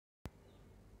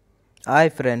Hi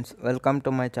friends, welcome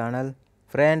to my channel.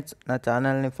 Friends, నా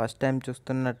ఛానల్ని first time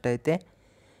చూస్తున్నట్టయితే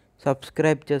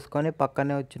సబ్స్క్రైబ్ చేసుకొని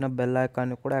పక్కనే వచ్చిన బెల్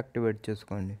ఐకాన్ని కూడా యాక్టివేట్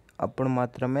చేసుకోండి. అప్పుడు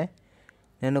మాత్రమే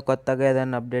నేను కొత్తగా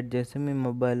ఏదైనా అప్డేట్ చేసి మీ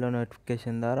మొబైల్లో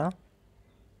నోటిఫికేషన్ ద్వారా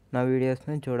నా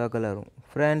వీడియోస్ని చూడగలరు.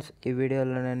 ఫ్రెండ్స్, ఈ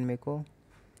వీడియోలో నేను మీకు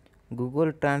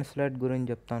గూగుల్ ట్రాన్స్లేట్ గురించి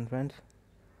చెప్తాను. ఫ్రెండ్స్,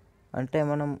 అంటే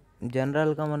మనం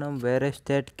జనరల్గా వేరే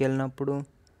స్టేట్కి వెళ్ళినప్పుడు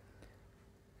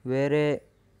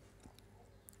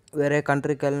వేరే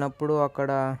కంట్రీకి వెళ్ళినప్పుడు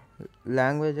అక్కడ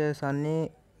లాంగ్వేజెస్ అన్నీ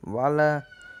వాళ్ళ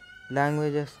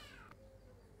లాంగ్వేజెస్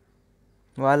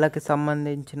వాళ్ళకి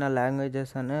సంబంధించిన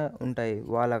లాంగ్వేజెస్ అనే ఉంటాయి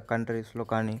వాళ్ళ కంట్రీస్లో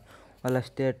కానీ వాళ్ళ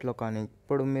స్టేట్లో కానీ.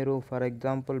 ఇప్పుడు మీరు ఫర్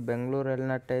ఎగ్జాంపుల్ బెంగళూరు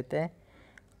వెళ్ళినట్టయితే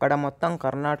అక్కడ మొత్తం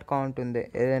కర్ణాటక ఉంటుంది.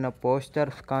 ఏదైనా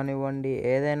పోస్టర్స్ కానివ్వండి,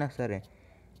 ఏదైనా సరే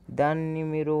దాన్ని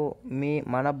మీరు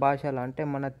మన భాషలో అంటే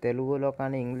మన తెలుగులో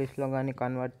కానీ ఇంగ్లీష్లో కానీ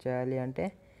కన్వర్ట్ చేయాలి అంటే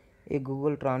ఈ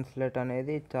గూగుల్ ట్రాన్స్లేట్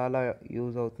అనేది చాలా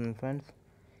యూజ్ అవుతుంది. ఫ్రెండ్స్,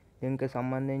 దీనికి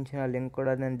సంబంధించిన లింక్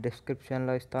కూడా నేను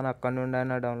డిస్క్రిప్షన్లో ఇస్తాను. అక్కడ నుండి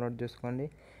అయినా డౌన్లోడ్ చేసుకోండి,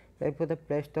 లేకపోతే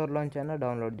ప్లేస్టోర్లోంచి అయినా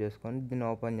డౌన్లోడ్ చేసుకోండి. దీన్ని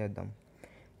ఓపెన్ చేద్దాం.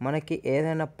 మనకి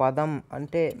ఏదైనా పదం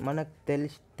అంటే మనకు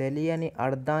తెలియని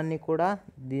అర్థాన్ని కూడా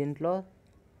దీంట్లో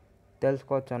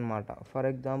తెలుసుకోవచ్చు అన్నమాట. ఫర్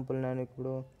ఎగ్జాంపుల్ నేను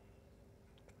ఇప్పుడు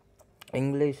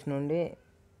ఇంగ్లీష్ నుండి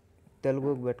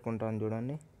తెలుగుకి పెట్టుకుంటాను.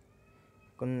 చూడండి,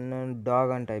 నేను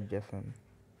డాగ్ అని టైప్ చేస్తాను.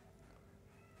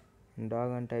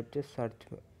 డాగ్ అని టైప్ చేసి సర్చ్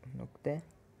నొక్కితే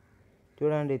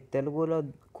చూడండి, తెలుగులో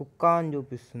కుక్క అని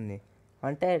చూపిస్తుంది.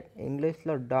 అంటే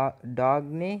ఇంగ్లీష్లో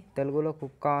డాగ్ని తెలుగులో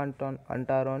కుక్క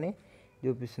అంటారు అని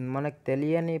చూపిస్తుంది. మనకు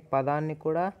తెలియని పదాన్ని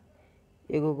కూడా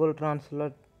ఈ గూగుల్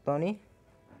ట్రాన్స్లేట్తో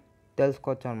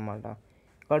తెలుసుకోవచ్చు అనమాట.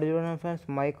 ఇక్కడ చూడండి ఫ్రెండ్స్,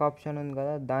 మైక్ ఆప్షన్ ఉంది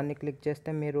కదా, దాన్ని క్లిక్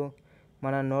చేస్తే మీరు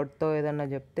మన నోట్తో ఏదైనా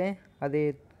చెప్తే అది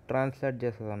ట్రాన్స్లేట్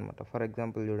చేస్తుంది అనమాట. ఫర్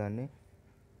ఎగ్జాంపుల్ చూడండి,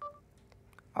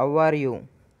 how are you,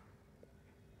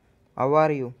 how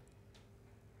are you,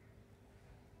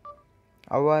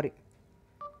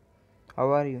 how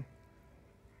are you.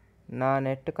 నా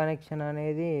నెట్ కనెక్షన్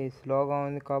అనేది స్లోగా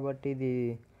ఉంది కాబట్టి ఇది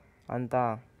అంతా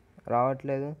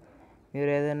రావట్లేదు. మీరు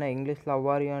ఏదైనా ఇంగ్లీష్లో హౌ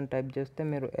ఆర్ యూ అని టైప్ చేస్తే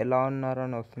మీరు ఎలా ఉన్నారు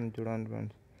అని వస్తుంది. చూడండి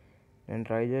ఫ్రెండ్స్, నేను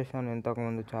ట్రై చేశాను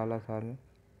ఇంతకుముందు చాలాసార్లు.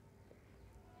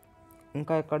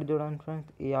 ఇంకా ఇక్కడ చూడండి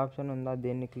ఫ్రెండ్స్, ఈ ఆప్షన్ ఉందా,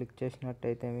 దీన్ని క్లిక్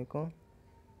చేసినట్టయితే మీకు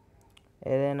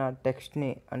ఏదైనా టెక్స్ట్ని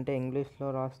అంటే ఇంగ్లీష్లో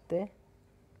రాస్తే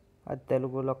అది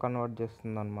తెలుగులో కన్వర్ట్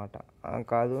చేస్తుంది అనమాట.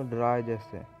 కాదు, డ్రా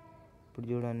చేస్తే. ఇప్పుడు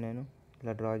చూడండి, నేను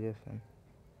ఇలా డ్రా చేస్తాను.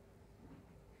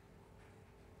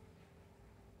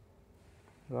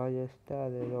 డ్రా చేస్తే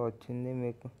అదేదో వచ్చింది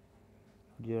మీకు.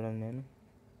 చూడండి, నేను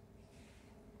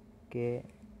కేఏ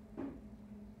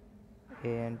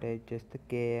అని టైప్ చేస్తే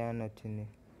కేఏ అని వచ్చింది.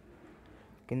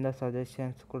 కింద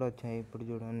సజెషన్స్ కూడా వచ్చాయి. ఇప్పుడు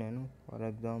చూడండి, నేను ఫర్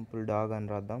ఎగ్జాంపుల్ డాగ్ అని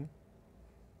రాద్దాం.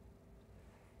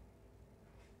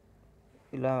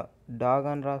 ఇలా డాగ్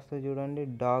అని రాస్తే చూడండి,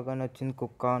 డాగ్ అని వచ్చింది,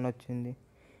 కుక్క అని వచ్చింది.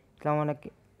 ఇట్లా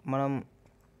మనం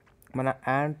మన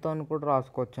హ్యాండ్తో కూడా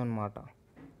రాసుకోవచ్చు అనమాట.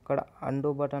 ఇక్కడ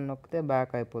అండూ బటన్ నొక్కితే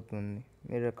బ్యాక్ అయిపోతుంది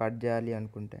మీరు కట్ చేయాలి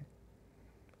అనుకుంటే.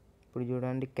 ఇప్పుడు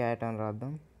చూడండి, క్యాట్ అని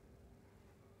రాద్దాం.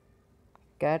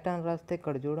 క్యాట్ అని రాస్తే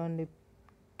ఇక్కడ చూడండి,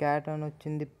 క్యాట్ అని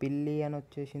వచ్చింది, పిల్లి అని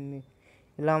వచ్చేసింది.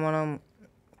 ఇలా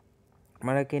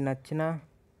మనకి నచ్చిన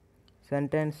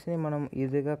సెంటెన్స్ని మనం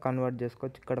ఈజీగా కన్వర్ట్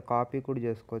చేసుకోవచ్చు. ఇక్కడ కాపీ కూడా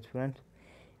చేసుకోవచ్చు. ఫ్రెండ్స్,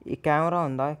 ఈ కెమెరా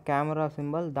ఉందా, కెమెరా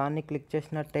సింబల్, దాన్ని క్లిక్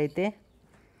చేసినట్టయితే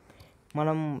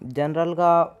మనం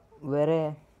జనరల్గా వేరే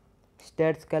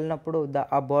స్టేట్స్కి వెళ్ళినప్పుడు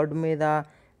ఆ బోర్డు మీద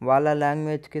వాళ్ళ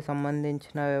లాంగ్వేజ్కి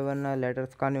సంబంధించిన ఏమైనా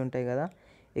లెటర్స్ కానీ ఉంటాయి కదా,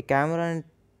 ఈ కెమెరాని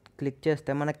క్లిక్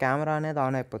చేస్తే మన కెమెరా అనేది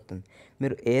ఆన్ అయిపోతుంది.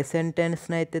 మీరు ఏ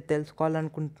సెంటెన్స్ని అయితే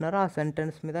తెలుసుకోవాలనుకుంటున్నారో ఆ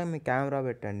సెంటెన్స్ మీద మీ కెమెరా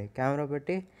పెట్టండి. కెమెరా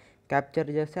పెట్టి క్యాప్చర్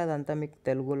చేస్తే అదంతా మీకు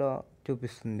తెలుగులో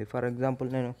చూపిస్తుంది. ఫర్ ఎగ్జాంపుల్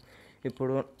నేను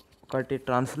ఇప్పుడు ఒకటి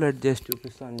ట్రాన్స్లేట్ చేసి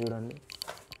చూపిస్తాను. చూడండి,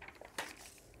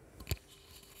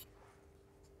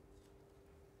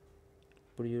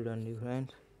 ఇప్పుడు చూడండి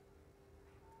ఫ్రెండ్స్,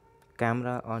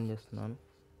 కెమెరా ఆన్ చేస్తున్నాను.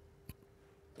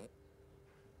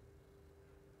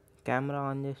 కెమెరా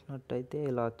ఆన్ చేసినట్టయితే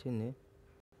ఇలా వచ్చింది.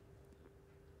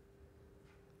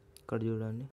 ఇక్కడ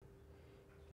చూడండి,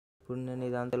 ఇప్పుడు నేను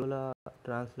ఇదంతా తెలుగులో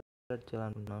ట్రాన్స్లేట్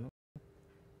చేయాలనుకుంటున్నాను.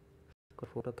 ఒక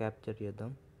ఫోటో క్యాప్చర్ చేద్దాం.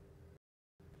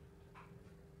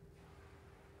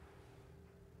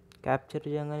 క్యాప్చర్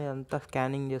చేయగానే ఇదంతా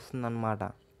స్కానింగ్ చేస్తుంది అన్నమాట.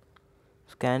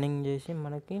 స్కానింగ్ చేసి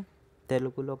మనకి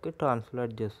తెలుగులోకి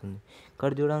ట్రాన్స్లేట్ చేస్తుంది.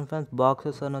 ఇక్కడ చూడండి ఫ్రెండ్స్,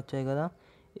 బాక్సెస్ అని వచ్చాయి కదా,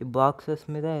 ఈ బాక్సెస్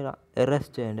మీద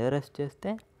ఎరెస్ట్ చేయండి. ఎరెస్ట్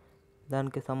చేస్తే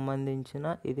దానికి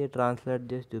సంబంధించిన ఇది ట్రాన్స్లేట్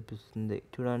చేసి చూపిస్తుంది.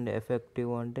 చూడండి,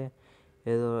 ఎఫెక్టివ్ అంటే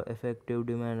ఏదో ఎఫెక్టివ్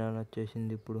డిమాండ్ అని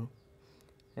వచ్చేసింది. ఇప్పుడు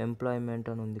ఎంప్లాయ్మెంట్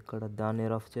అని ఉంది ఇక్కడ, దాన్ని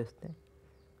రఫ్ చేస్తే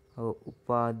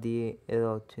ఉపాధి ఏదో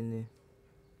వచ్చింది.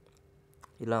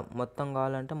 ఇలా మొత్తం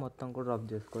కావాలంటే మొత్తం కూడా రబ్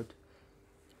చేసుకోవచ్చు.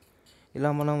 ఇలా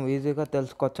మనం ఈజీగా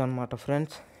తెలుసుకోవచ్చు అనమాట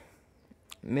ఫ్రెండ్స్.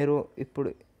 మీరు ఇప్పుడు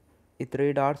ఈ 3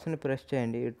 డాట్స్ని ప్రెస్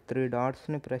చేయండి. ఈ 3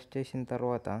 డాట్స్ని ప్రెస్ చేసిన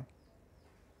తర్వాత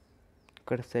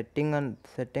ఇక్కడ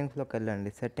సెట్టింగ్స్లోకి వెళ్ళండి.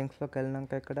 సెట్టింగ్స్లోకి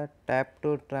వెళ్ళినాక ఇక్కడ ట్యాప్ టు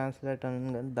ట్రాన్స్లేట్ అని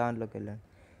కానీ దాంట్లోకి వెళ్ళండి.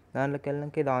 దాంట్లోకి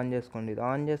వెళ్ళినాక ఇది ఆన్ చేసుకోండి. ఇది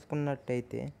ఆన్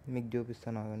చేసుకున్నట్టయితే మీకు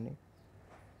చూపిస్తాను ఆగండి.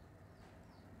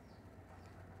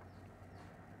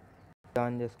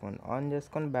 ఆన్ చేసుకోండి. ఆన్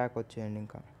చేసుకొని బ్యాక్ వచ్చేయండి.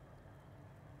 ఇంకా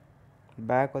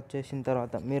బ్యాక్ వచ్చేసిన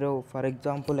తర్వాత మీరు ఫర్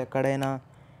ఎగ్జాంపుల్ ఎక్కడైనా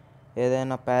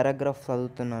ఏదైనా పారాగ్రాఫ్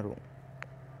చదువుతున్నారు,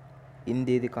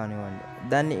 హిందీది కానివ్వండి,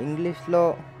 దాన్ని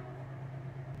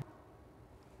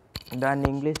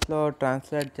ఇంగ్లీష్లో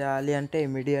ట్రాన్స్లేట్ చేయాలి అంటే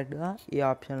ఇమీడియట్గా ఈ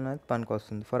ఆప్షన్ అనేది పనికి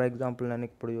వస్తుంది. ఫర్ ఎగ్జాంపుల్ నేను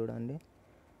ఇప్పుడు చూడండి,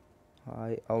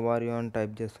 హౌ ఆర్ యు అని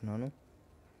టైప్ చేస్తున్నాను.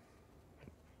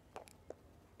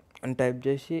 అని టైప్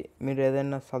చేసి మీరు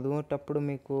ఏదైనా చదివేటప్పుడు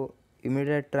మీకు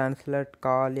ఇమీడియట్ ట్రాన్స్లేట్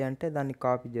కావాలి అంటే దాన్ని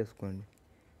కాపీ చేసుకోండి.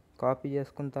 కాపీ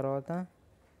చేసుకున్న తర్వాత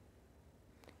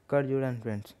ఇక్కడ చూడండి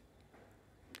ఫ్రెండ్స్,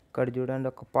 ఇక్కడ చూడండి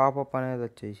ఒక పాపప్ అనేది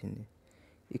వచ్చేసింది.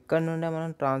 ఇక్కడ నుండే మనం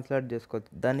ట్రాన్స్లేట్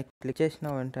చేసుకోవచ్చు. దాన్ని క్లిక్ చేసిన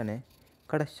వెంటనే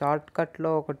ఇక్కడ షార్ట్ కట్లో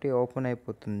ఒకటి ఓపెన్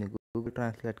అయిపోతుంది గూగుల్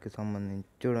ట్రాన్స్లేట్కి సంబంధించి.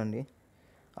 చూడండి,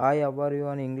 హాయ్ హౌ ఆర్ యు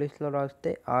అని ఇంగ్లీష్లో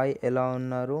రాస్తే హాయ్ ఎలా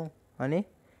ఉన్నారు అని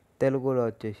తెలుగులో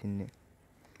వచ్చేసింది.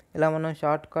 ఇలా మనం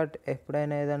షార్ట్ కట్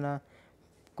ఎప్పుడైనా ఏదైనా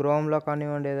క్రోమ్లో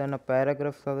కానివ్వండి ఏదైనా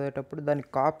పారాగ్రాఫ్ చదివేటప్పుడు దాన్ని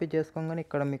కాపీ చేసుకోగానే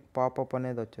ఇక్కడ మీకు పాపప్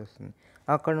అనేది వచ్చేస్తుంది.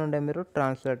 అక్కడ నుండే మీరు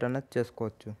ట్రాన్స్లేట్ అనేది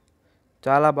చేసుకోవచ్చు.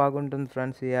 చాలా బాగుంటుంది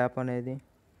ఫ్రెండ్స్ ఈ యాప్ అనేది.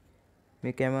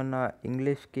 మీకు ఏమన్నా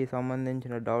ఇంగ్లీష్కి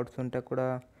సంబంధించిన డౌట్స్ ఉంటే కూడా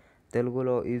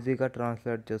తెలుగులో ఈజీగా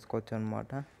ట్రాన్స్లేట్ చేసుకోవచ్చు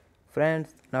అనమాట.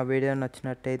 ఫ్రెండ్స్, నా వీడియో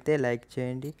నచ్చినట్టయితే లైక్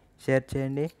చేయండి, షేర్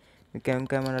చేయండి. మీకు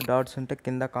ఇంకేమైనా డౌట్స్ ఉంటే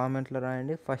కింద కామెంట్లో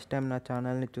రాయండి. ఫస్ట్ టైం నా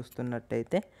ఛానల్ని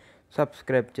చూస్తున్నట్టయితే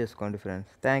సబ్స్క్రైబ్ చేసుకోండి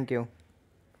ఫ్రెండ్స్. Thank you.